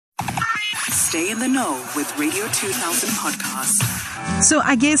Stay in the know with Radio 2000 podcast. So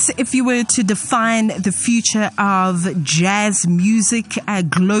I guess if you were to define the future of jazz music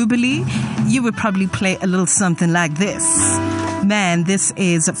globally, you would probably play a little something like this. Man, this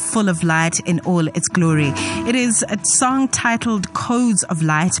is full of light in all its glory. It is a song titled Codes of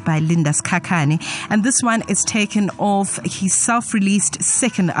Light by Linda Sikhakhane, and this one is taken off his self-released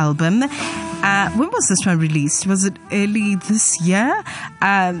second album. When was this one released? Was it early this year?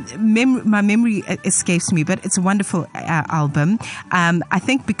 My memory escapes me, but it's a wonderful album. I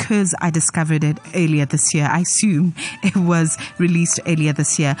think because I discovered it earlier this year, I assume it was released earlier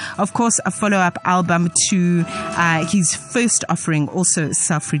this year. Of course, a follow-up album to his first offering, also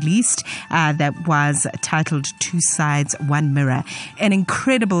self-released, that was titled Two Sides, One Mirror. An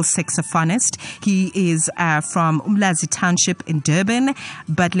incredible saxophonist. He is from Umlazi Township in Durban,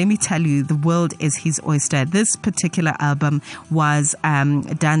 but let me tell you, the world is his oyster. This particular album was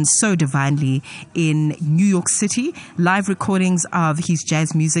done so divinely in New York City. Live recordings of his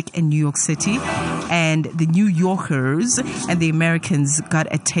jazz music in New York City, and the New Yorkers and the Americans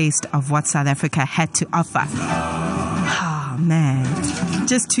got a taste of what South Africa had to offer. Man,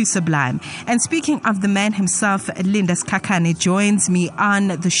 just too sublime. And speaking of the man himself, Linda Sikhakhane joins me on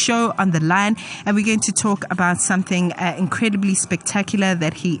the show on the line, and we're going to talk about something incredibly spectacular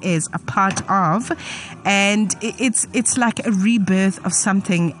that he is a part of, and it's like a rebirth of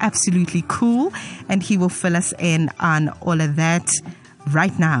something absolutely cool, and he will fill us in on all of that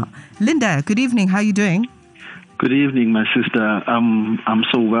right now. Linda, good evening. How are you doing? Good evening, my sister. I'm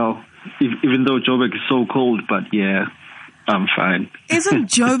so well, even though Joburg is so cold, but yeah, I'm fine. Isn't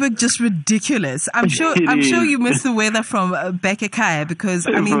Joburg just ridiculous? I'm sure you miss the weather from Bekekaya, because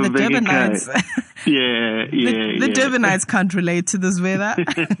I mean the Durbanites. The Durbanites can't relate to this weather.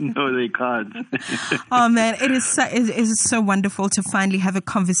 No, they can't. Oh man, it is so wonderful to finally have a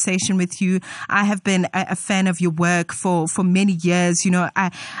conversation with you. I have been a fan of your work for many years. You know,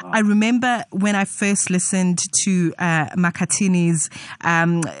 I remember when I first listened to Makatini's.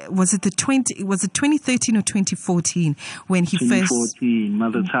 Was it 2013 or 2014 when he 2014,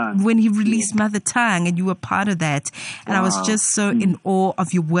 Mother Tongue. When he released Mother Tongue, and you were part of that, and I was just so in awe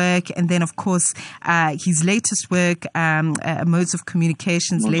of your work. And then of course his latest work, Modes of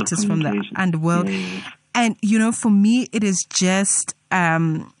Communications, latest from the Underworld. Yes. And, you know, for me, it is just,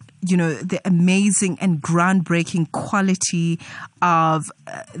 the amazing and groundbreaking quality of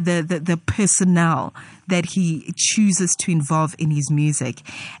the personnel that he chooses to involve in his music.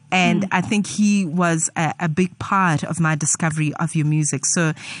 And I think he was a big part of my discovery of your music.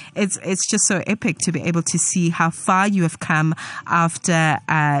 So it's just so epic to be able to see how far you have come after,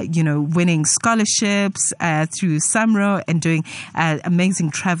 winning scholarships through SAMRO and doing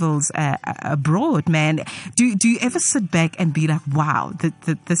amazing travels abroad, man. Do you ever sit back and be like, wow,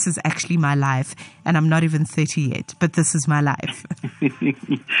 this is actually my life, and I'm not even 30 yet, but this is my life?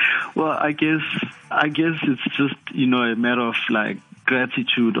 Well, I guess it's just, a matter of like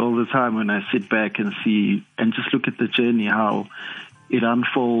gratitude all the time when I sit back and see and just look at the journey, how it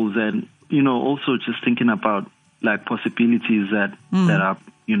unfolds, and, also just thinking about like possibilities that are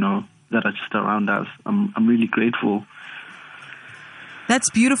just around us. I'm really grateful. That's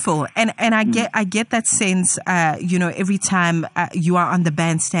beautiful. And I get that sense, every time you are on the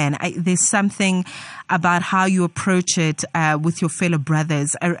bandstand. There's something about how you approach it with your fellow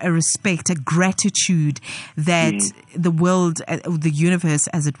brothers, a respect, a gratitude that the world, the universe,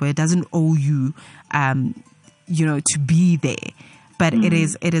 as it were, doesn't owe you, to be there. But it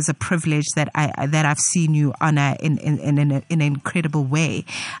is a privilege that I've seen you honor in an incredible way.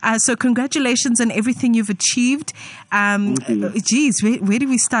 So congratulations on everything you've achieved. Geez, where do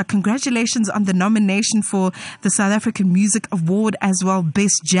we start? Congratulations on the nomination for the South African Music Award as well,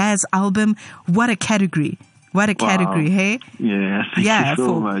 Best Jazz Album. What a category! What a category, hey? Yeah, thank you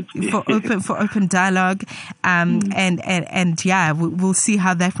so much. For open dialogue, and we'll see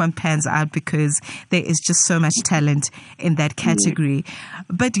how that one pans out, because there is just so much talent in that category.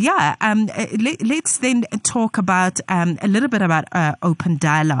 But let's then talk about a little bit about open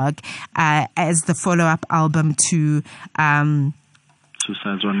dialogue as the follow-up album to. Two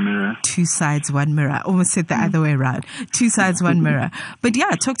Sides, One Mirror. Two Sides, One Mirror. I almost said the other way around. Two Sides, One Mirror. But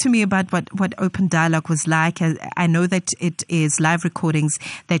talk to me about what Open Dialogue was like. I know that it is live recordings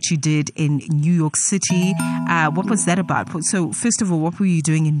that you did in New York City. What was that about? So first of all, what were you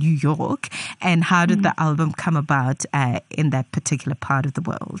doing in New York, and how did the album come about in that particular part of the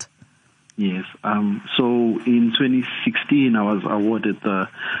world? Yes. So in 2016, I was awarded the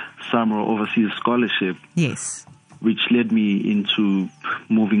SAMRO Overseas Scholarship. Yes. Which led me into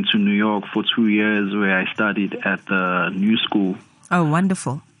moving to New York for 2 years, where I studied at the New School. Oh,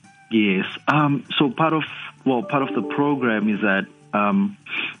 wonderful. Yes. So part of the program is that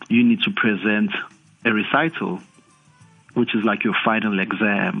you need to present a recital, which is like your final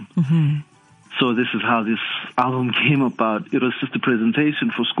exam. Mm-hmm. So this is how this album came about. It was just a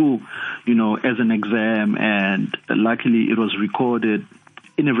presentation for school, as an exam, and luckily it was recorded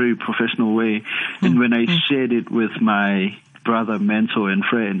in a very professional way. And when I shared it with my brother, mentor, and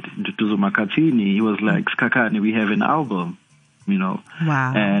friend, Nduduzo Makatini, he was like, Sikhakhane, we have an album,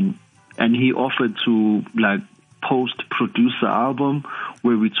 Wow. And he offered to post-produce the album,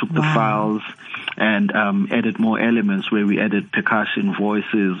 where we took the files and added more elements, where we added percussion,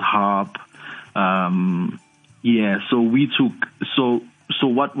 voices, harp. So we took so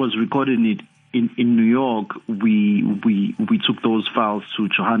what was recorded in New York, we took those files to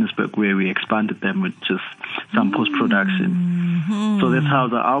Johannesburg, where we expanded them with just some post-production. Mm-hmm. So that's how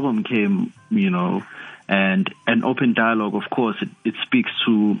the album came, and an open dialogue, of course, it speaks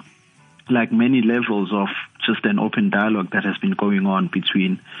to many levels of just an open dialogue that has been going on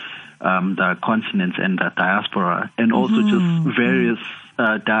between the continents and the diaspora, and also just various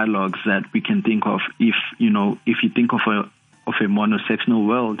dialogues that we can think of. If you think of a monosectional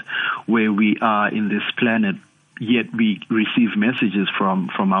world where we are in this planet, yet we receive messages from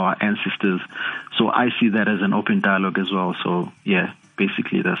our ancestors. So I see that as an open dialogue as well. So yeah,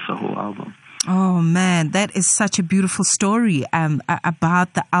 basically that's the whole album. Oh man, that is such a beautiful story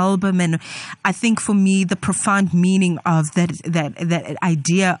about the album, and I think for me the profound meaning of that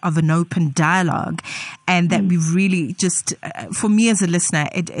idea of an open dialogue, and that we really just, for me as a listener,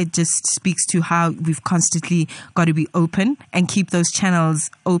 it just speaks to how we've constantly got to be open and keep those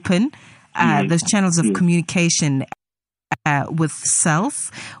channels open, those channels of communication. With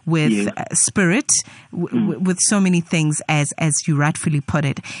self, with spirit, with so many things, as you rightfully put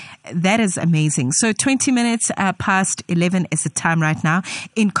it. That is amazing. So 20 minutes past 11 is the time right now,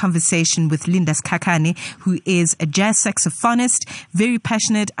 in conversation with Linda Sikhakhane, who is a jazz saxophonist, very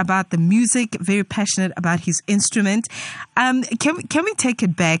passionate about the music, very passionate about his instrument. Can we take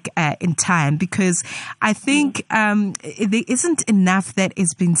it back in time? Because I think there isn't enough that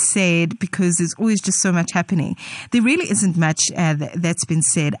has been said, because there's always just so much happening. There really isn't much that's been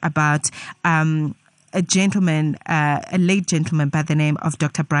said about a gentleman, a late gentleman by the name of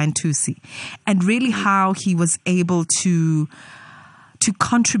Dr. Brian Thusi, and really how he was able to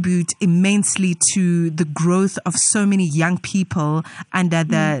contribute immensely to the growth of so many young people under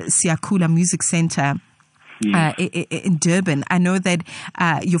the Siyakhula Music Center. In Durban. I know that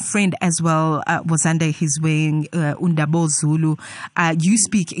your friend as well was under his wing, Undabo Zulu. You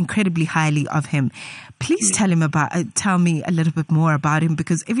speak incredibly highly of him. Please tell me a little bit more about him,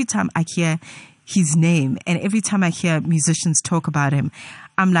 because every time I hear his name and every time I hear musicians talk about him,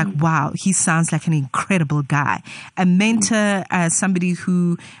 I'm like, wow, he sounds like an incredible guy, a mentor, somebody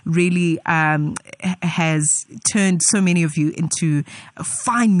who really has turned so many of you into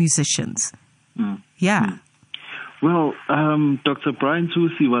fine musicians. Yeah. Well, Dr. Brian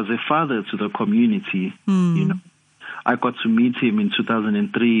Thusi was a father to the community. I got to meet him in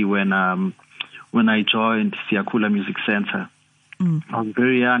 2003 when I joined Siyakhula Music Center. I was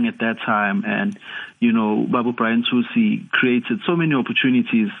very young at that time, and Babu Brian Thusi created so many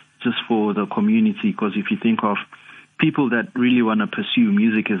opportunities just for the community. Because if you think of people that really want to pursue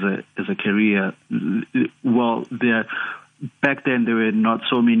music as a career, well, back then there were not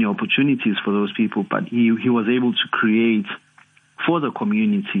so many opportunities for those people, but he was able to create for the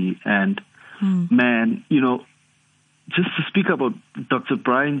community. And man, just to speak about Dr.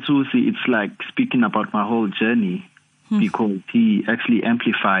 Brian Thusi, it's like speaking about my whole journey, because he actually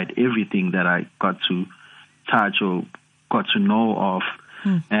amplified everything that I got to touch or got to know of.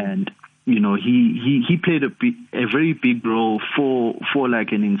 And he played a very big role for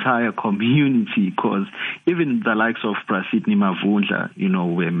like an entire community, because even the likes of Prasidni Mavundla,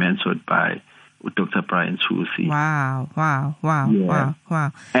 were mentored by Dr. Brian Thusi. Wow.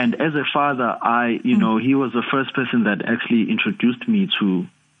 And as a father, he was the first person that actually introduced me to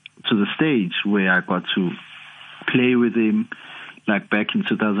the stage, where I got to play with him, like back in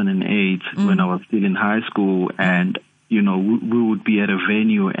 2008 when I was still in high school. And we would be at a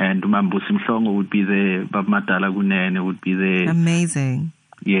venue, and Mambusi Mhlongo would be there, Bab Madala Gunene would be there. Amazing.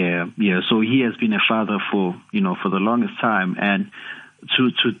 Yeah. So he has been a father for the longest time. And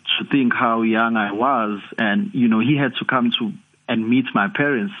to think how young I was, and he had to come to and meet my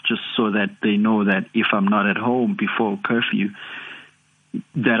parents just so that they know that if I'm not at home before curfew,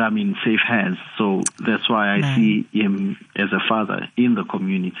 that I'm in safe hands. So that's why I see him as a father in the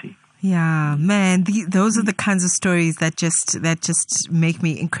community. Yeah, man, those are the kinds of stories that just make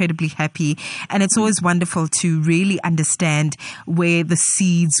me incredibly happy. And it's always wonderful to really understand where the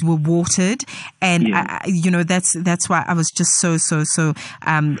seeds were watered. And, that's why I was just so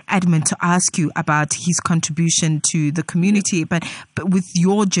adamant to ask you about his contribution to the community, but with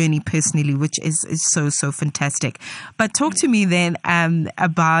your journey personally, which is so fantastic. But talk to me then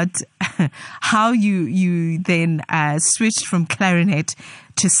about how you then switched from clarinet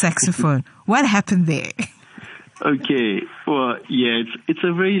to saxophone. What happened there? Okay. Well, yeah, it's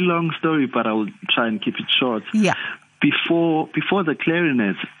a very long story, but I will try and keep it short. Yeah. Before the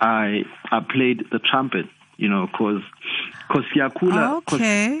clarinet, I played the trumpet, because Siyakhula,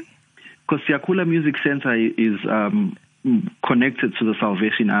 Okay. Because Siyakhula Music Center is connected to the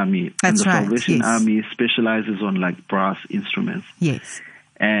Salvation Army. That's and the right, Salvation yes. Army specializes on like brass instruments. Yes.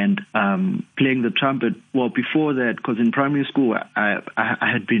 And playing the trumpet, well, before that, because in primary school, I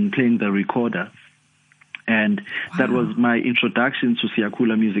had been playing the recorder. And that was my introduction to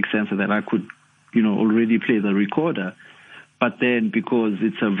Siyakhula Music Center, that I could, already play the recorder. But then, because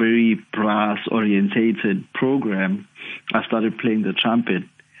it's a very brass-orientated program, I started playing the trumpet.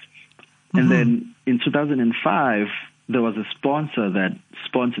 And then in 2005, there was a sponsor that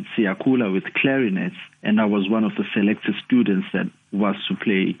sponsored Siyakhula with clarinets, and I was one of the selected students that was to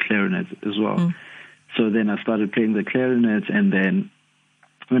play clarinet as well. So then I started playing the clarinet, and then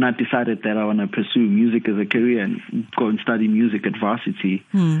when I decided that I want to pursue music as a career and go and study music at varsity,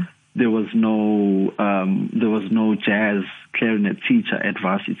 there was no jazz clarinet teacher at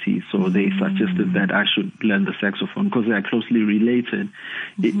varsity, so they suggested that I should learn the saxophone because they are closely related.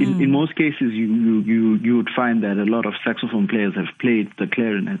 In most cases, you would find that a lot of saxophone players have played the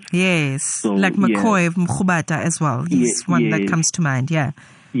clarinet. Yes, so, like McCoy Mkhubata as well. He's one that comes to mind. Yeah.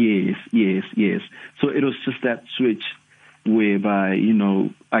 Yes. So it was just that switch whereby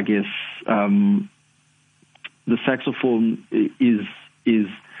I guess the saxophone is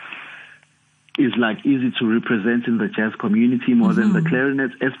like easy to represent in the jazz community more than the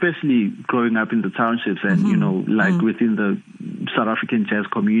clarinet, especially growing up in the townships and, within the South African jazz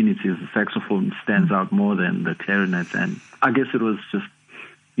communities, the saxophone stands out more than the clarinet. And I guess it was just,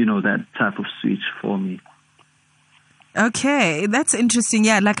 that type of switch for me. Okay, that's interesting.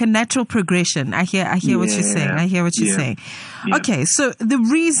 Yeah, like a natural progression. I hear what you're saying. Yeah. Okay, so the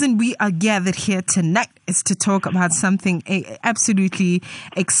reason we are gathered here tonight is to talk about something absolutely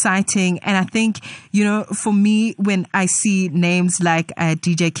exciting. And I think, for me, when I see names like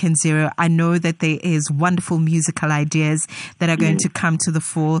DJ Ken Zero, I know that there is wonderful musical ideas that are going to come to the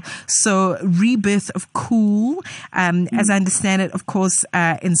fore. So Rebirth of Cool, as I understand it, of course,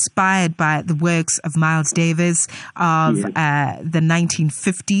 inspired by the works of Miles Davis of the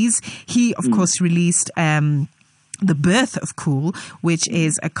 1950s. He, of course, released The Birth of Cool, which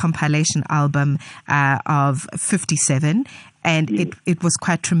is a compilation album of 57. And it was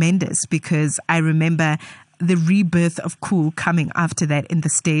quite tremendous because I remember the rebirth of Cool coming after that in the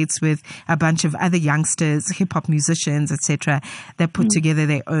States with a bunch of other youngsters, hip-hop musicians, etc., that put together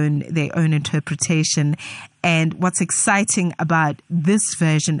their own interpretation. And what's exciting about this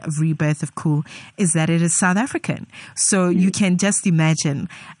version of Rebirth of Cool is that it is South African. So you can just imagine,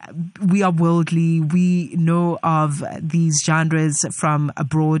 we are worldly, we know of these genres from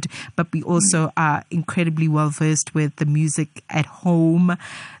abroad, but we also are incredibly well versed with the music at home.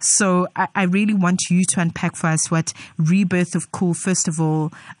 So I really want you to unpack for us what Rebirth of Cool, first of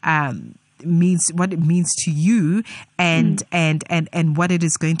all, means, what it means to you, and what it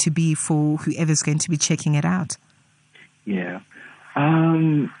is going to be for whoever's going to be checking it out. Yeah.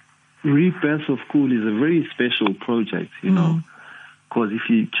 Rebirth of Cool is a very special project, because if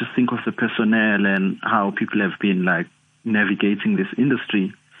you just think of the personnel and how people have been like navigating this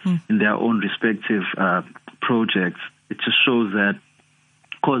industry in their own respective projects, it just shows that,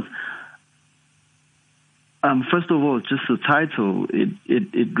 because first of all, just the title,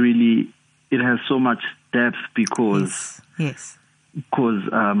 it really, it has so much depth because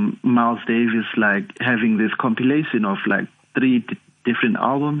Miles Davis, like, having this compilation of like 3 different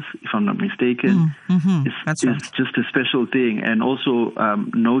albums, if I'm not mistaken, it's just a special thing. And also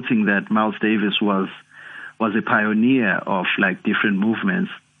noting that Miles Davis was a pioneer of like different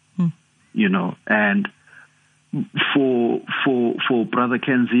movements, and for Brother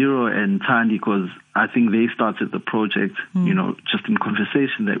Ken Zero and Tandi, because I think they started the project, just in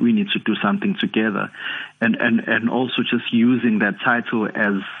conversation that we need to do something together, and also just using that title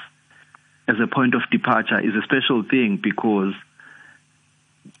as a point of departure is a special thing, because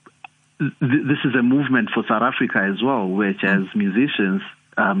this is a movement for South Africa as well, where jazz musicians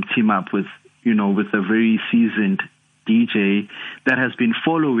team up with a very seasoned DJ that has been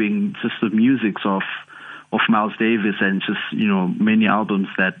following just the musics of Miles Davis and just, many albums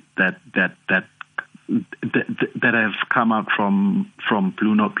that have come out from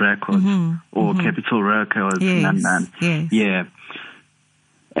Blue Note Records or Capitol Records. Yes. Yeah.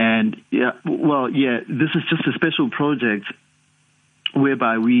 And this is just a special project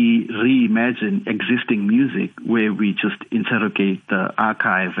whereby we reimagine existing music, where we just interrogate the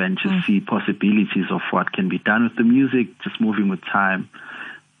archive and just see possibilities of what can be done with the music, just moving with time.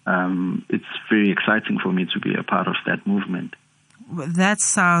 It's very exciting for me to be a part of that movement. That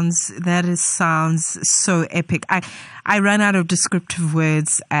sounds so epic. I run out of descriptive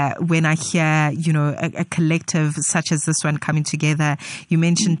words when I hear, a collective such as this one coming together. You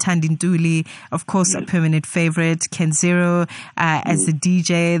mentioned Thandi Ntuli, of course, a permanent favorite, Ken Zero as the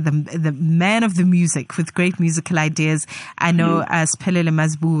DJ, the man of the music with great musical ideas. I know Spelele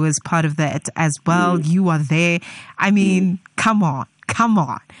Mazbu was part of that as well. You are there. I mean, come on.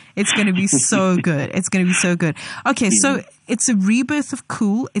 It's going to be so good. It's going to be so good. Okay, so it's a rebirth of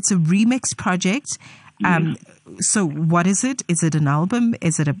Cool. It's a remix project. So what is it? Is it an album?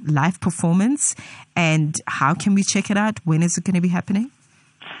 Is it a live performance? And how can we check it out? When is it going to be happening?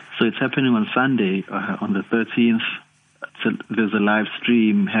 So it's happening on Sunday, on the 13th. There's a live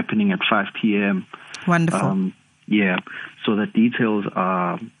stream happening at 5 p.m. Wonderful. So the details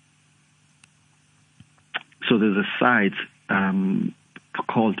are... So there's a site...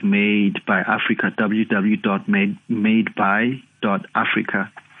 called Made by Africa,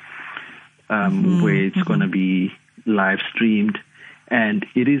 www.madeby.africa, where it's going to be live streamed. And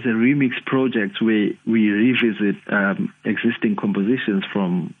it is a remix project where we revisit existing compositions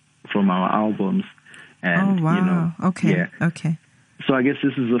from our albums. And, Okay. So I guess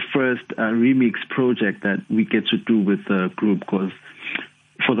this is the first remix project that we get to do with the group, because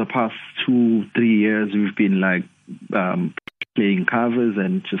for the past 2-3 years, we've been playing covers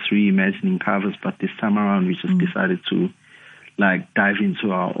and just reimagining covers, but this time around we just decided to dive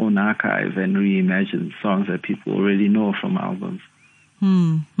into our own archive and reimagine songs that people already know from albums.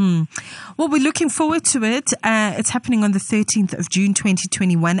 Well, we're looking forward to it. It's happening on the 13th of June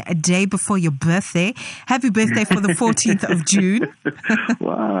 2021, a day before your birthday. Happy birthday for the 14th of June.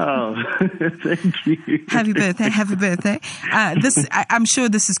 Wow. Thank you. Happy birthday. I'm sure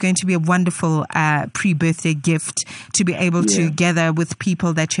this is going to be a wonderful pre-birthday gift to be able to gather with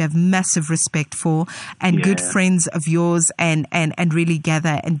people that you have massive respect for and good friends of yours and really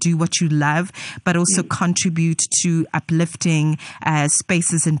gather and do what you love, but also contribute to uplifting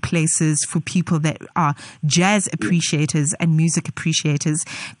spaces and places for people that are jazz appreciators and music appreciators,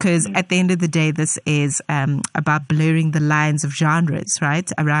 because at the end of the day, this is about blurring the lines of genres,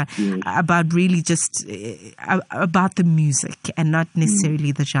 right? About really just about the music and not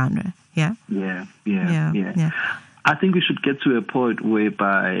necessarily the genre. Yeah. I think we should get to a point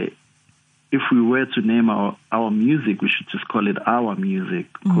whereby if we were to name our music, we should just call it our music,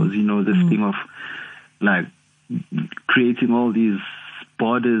 because this thing of creating all these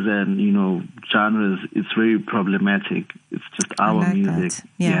borders and genres, it's very problematic. It's just our music.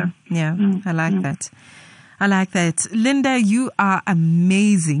 I like that. I like that. Linda, you are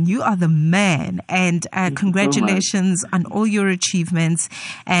amazing. You are the man. And congratulations on all your achievements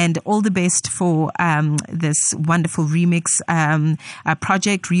and all the best for this wonderful remix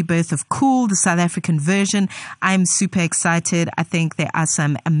project, Rebirth of Cool, the South African version. I'm super excited. I think there are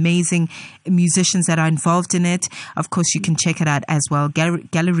some amazing musicians that are involved in it. Of course, you can check it out as well.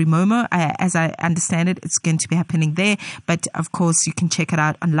 Gallery Momo, as I understand it, it's going to be happening there. But of course, you can check it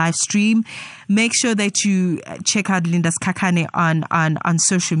out on live stream. Make sure that you check out Linda Sikhakhane on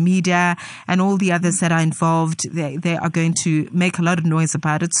social media and all the others that are involved. They are going to make a lot of noise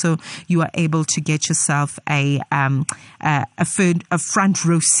about it, so you are able to get yourself a front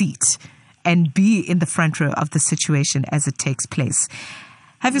row seat and be in the front row of the situation as it takes place.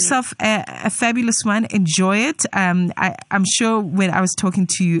 Have yourself a fabulous one. Enjoy it. I'm sure when I was talking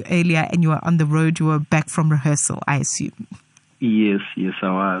to you earlier and you were on the road, you were back from rehearsal, I assume. Yes,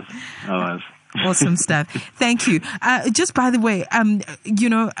 I was. Awesome stuff. Thank you. Just by the way,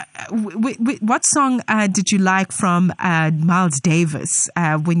 what song did you like from Miles Davis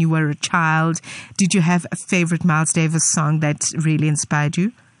when you were a child? Did you have a favorite Miles Davis song that really inspired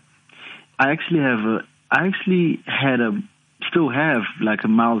you? I still have a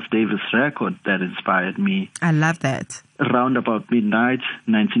Miles Davis record that inspired me. I love that. Around about midnight,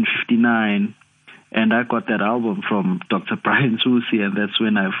 1959. And I got that album from Dr. Brian Susi, and that's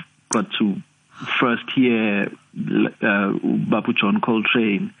when I've got to first hear Babu John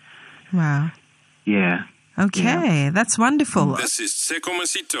Coltrane. Wow. Yeah. Okay, that's wonderful. This is Mmatsheko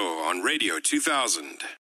Mosito on Radio 2000.